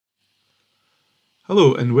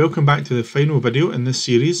Hello and welcome back to the final video in this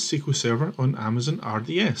series, SQL Server on Amazon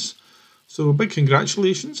RDS. So big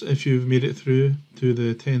congratulations if you've made it through to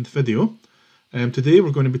the 10th video. Today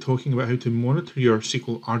we're going to be talking about how to monitor your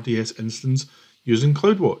SQL RDS instance using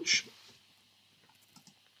CloudWatch.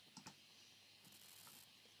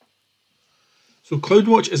 So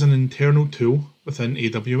CloudWatch is an internal tool within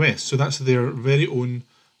AWS, so that's their very own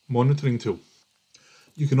monitoring tool.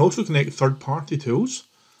 You can also connect third-party tools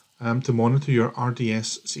to monitor your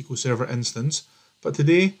RDS SQL Server instance, but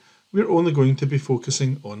today we're only going to be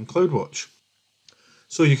focusing on CloudWatch.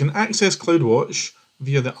 So you can access CloudWatch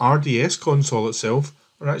via the RDS console itself,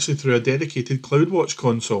 or actually through a dedicated CloudWatch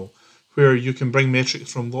console, where you can bring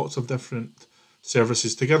metrics from lots of different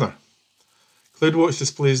services together. CloudWatch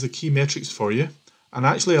displays the key metrics for you and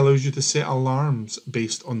actually allows you to set alarms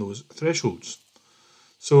based on those thresholds.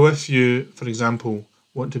 So if you, for example,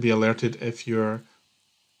 want to be alerted if your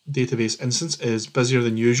database instance is busier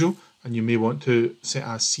than usual and you may want to set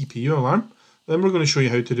a CPU alarm, then we're going to show you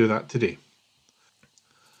how to do that today.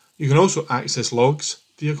 You can also access logs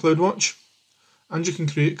via CloudWatch, and you can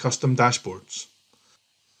create custom dashboards.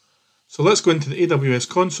 So let's go into the AWS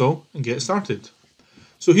console and get started.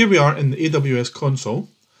 So here we are in the AWS console,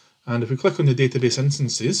 and if we click on the database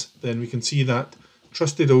instances, then we can see that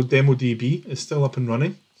trusted old DemoDB is still up and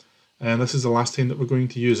running, and this is the last time that we're going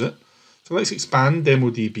to use it. So let's expand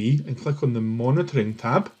DemoDB and click on the monitoring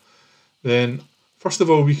tab. Then first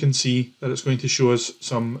of all, we can see that it's going to show us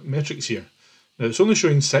some metrics here. Now it's only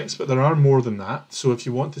showing 6, but there are more than that. So if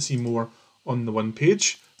you want to see more on the one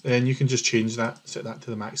page, then you can just change that, set that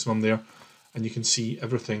to the maximum there, and you can see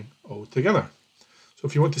everything all together. So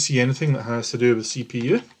if you want to see anything that has to do with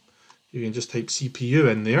CPU, you can just type CPU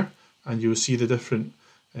in there and you'll see the different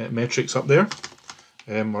metrics up there.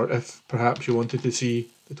 Or if perhaps you wanted to see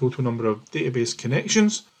the total number of database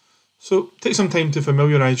connections. So take some time to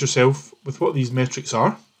familiarise yourself with what these metrics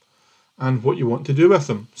are and what you want to do with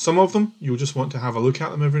them. Some of them you'll just want to have a look at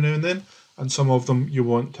them every now and then, and some of them you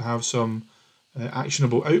want to have some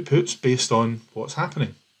actionable outputs based on what's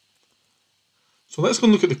happening. So let's go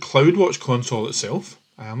and look at the CloudWatch console itself.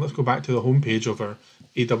 Let's go back to the home page of our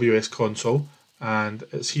AWS console, and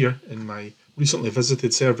it's here in my recently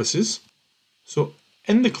visited services. So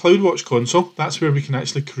in the CloudWatch console, that's where we can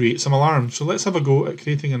actually create some alarms. So let's have a go at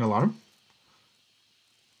creating an alarm.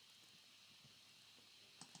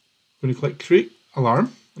 I'm going to click Create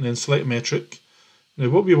Alarm and then select Metric. Now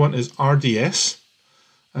what we want is RDS,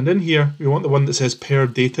 and in here we want the one that says per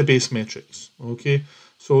database metrics. Okay,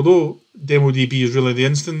 so although DemoDB is really the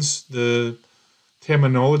instance, the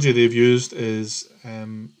terminology they've used is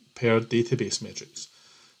per database metrics.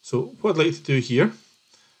 So what I'd like to do here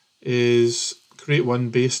is create one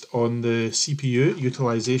based on the CPU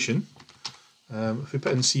utilization. If we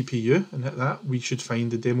put in CPU and hit that, we should find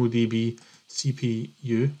the DemoDB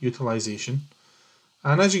CPU utilization.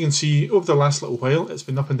 And as you can see, over the last little while, it's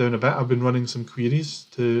been up and down a bit. I've been running some queries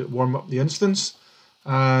to warm up the instance,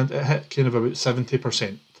 and it hit kind of about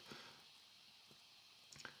 70%.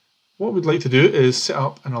 What we'd like to do is set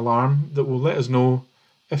up an alarm that will let us know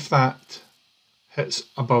if that hits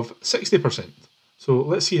above 60%. So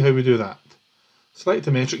let's see how we do that. Select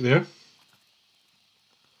the metric there.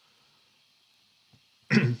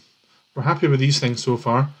 We're happy with these things so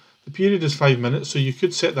far. The period is 5 minutes, so you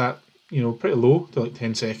could set that, pretty low to like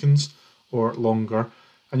 10 seconds or longer.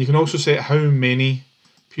 And you can also set how many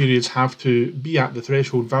periods have to be at the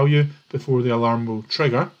threshold value before the alarm will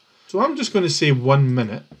trigger. So I'm just going to say 1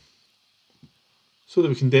 minute so that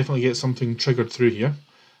we can definitely get something triggered through here.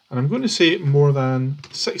 And I'm going to say more than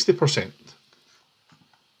 60%.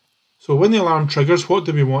 So when the alarm triggers, what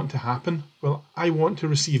do we want to happen? Well, I want to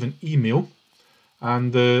receive an email,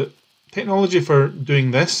 and the technology for doing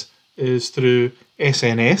this is through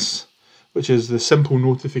SNS, which is the Simple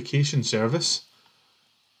Notification Service.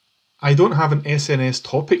 I don't have an SNS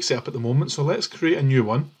topic set up at the moment, so let's create a new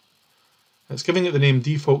one. It's giving it the name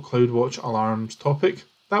Default CloudWatch Alarms Topic.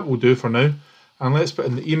 That will do for now. And let's put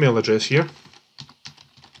in the email address here.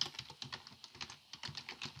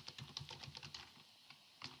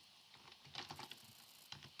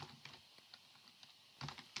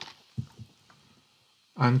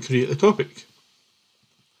 And create the topic.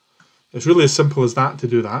 It's really as simple as that to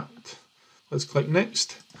do that. Let's click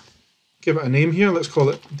Next. Give it a name here. Let's call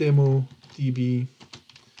it DemoDB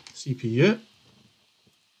CPU.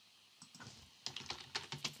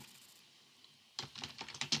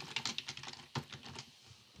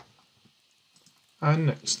 And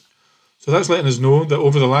Next. So that's letting us know that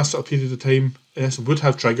over the last sort of period of time, this would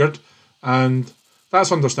have triggered, and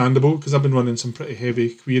that's understandable because I've been running some pretty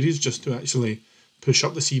heavy queries just to actually push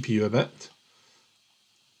up the CPU a bit.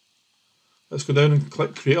 Let's go down and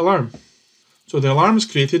click Create Alarm. So the alarm is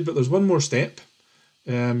created, but there's one more step.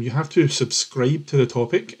 You have to subscribe to the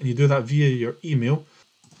topic, and you do that via your email.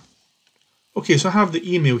 Okay, so I have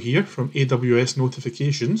the email here from AWS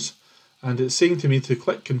Notifications, and it's saying to me to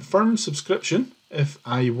click Confirm Subscription if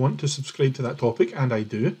I want to subscribe to that topic, and I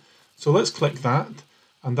do. So let's click that,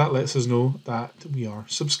 and that lets us know that we are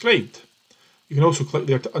subscribed. You can also click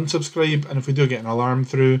there to unsubscribe, and if we do get an alarm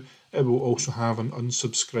through, it will also have an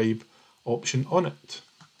unsubscribe option on it.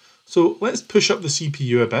 So let's push up the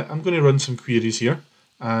CPU a bit. I'm going to run some queries here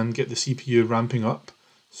and get the CPU ramping up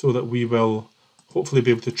so that we will hopefully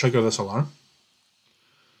be able to trigger this alarm.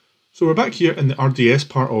 So we're back here in the RDS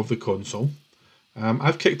part of the console.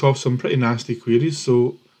 I've kicked off some pretty nasty queries,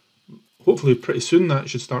 so hopefully pretty soon that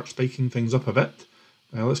should start spiking things up a bit.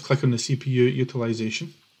 Let's click on the CPU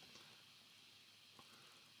utilization.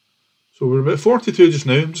 So we're about 42 just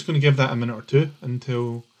now. I'm just going to give that a minute or two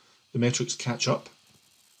until the metrics catch up.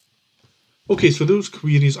 Okay, so those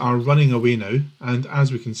queries are running away now, and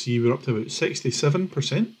as we can see, we're up to about 67%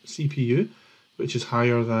 CPU, which is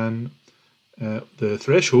higher than the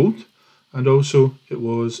threshold, and also it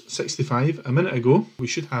was 65 a minute ago. We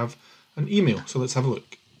should have an email, so let's have a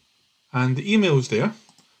look. And the email is there,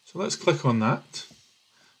 so let's click on that.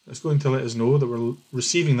 It's going to let us know that we're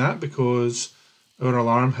receiving that because our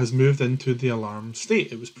alarm has moved into the alarm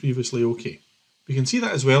state. It was previously okay. We can see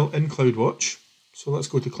that as well in CloudWatch, so let's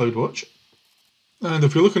go to CloudWatch. And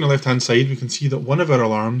if we look on the left hand side, we can see that one of our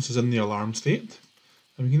alarms is in the alarm state.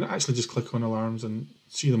 And we can actually just click on alarms and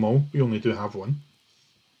see them all. We only do have one.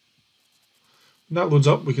 When that loads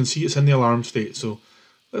up, we can see it's in the alarm state. So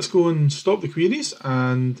let's go and stop the queries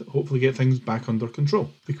and hopefully get things back under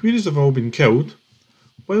control. The queries have all been killed.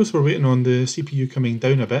 Whilst we're waiting on the CPU coming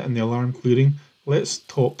down a bit and the alarm clearing, let's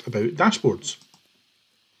talk about dashboards.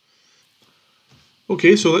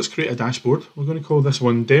 Okay, so let's create a dashboard. We're going to call this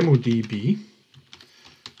one DemoDB-RDS.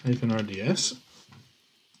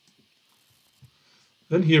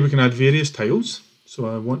 Then here we can add various tiles. So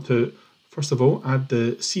I want to, first of all, add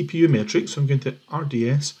the CPU metrics. So I'm going to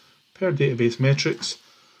RDS per database metrics.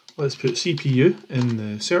 Let's put CPU in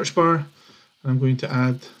the search bar. And I'm going to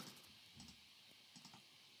add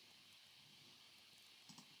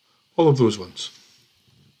all of those ones.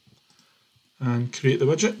 And create the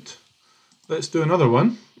widget. Let's do another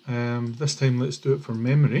one. This time let's do it for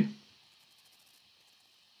memory.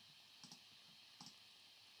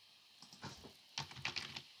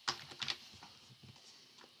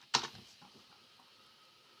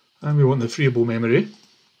 And we want the freeable memory.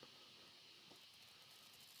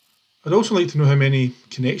 I'd also like to know how many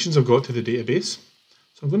connections I've got to the database.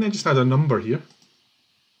 So I'm going to just add a number here.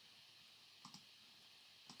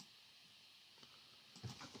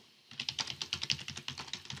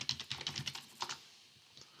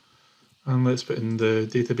 And let's put in the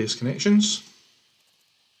database connections.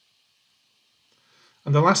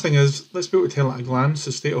 And the last thing is, let's be able to tell at a glance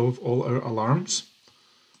the state of all our alarms.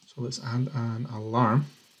 So let's add an alarm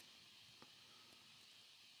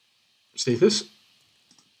status.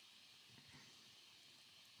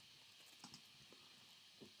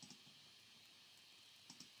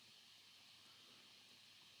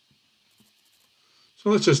 So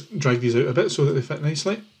let's just drag these out a bit so that they fit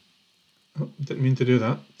nicely. Oh, didn't mean to do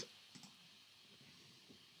that.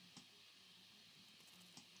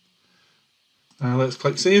 Let's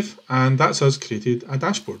click Save, and that's us created a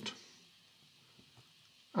dashboard.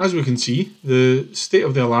 As we can see, the state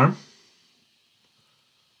of the alarm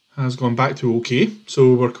has gone back to OK,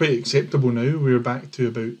 so we're quite acceptable now. We're back to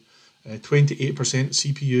about 28%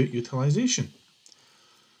 CPU utilization.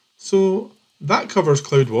 So that covers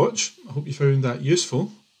CloudWatch. I hope you found that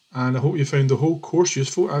useful, and I hope you found the whole course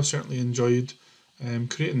useful. I've certainly enjoyed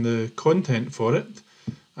creating the content for it.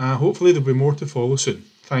 Hopefully there'll be more to follow soon.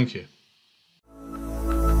 Thank you.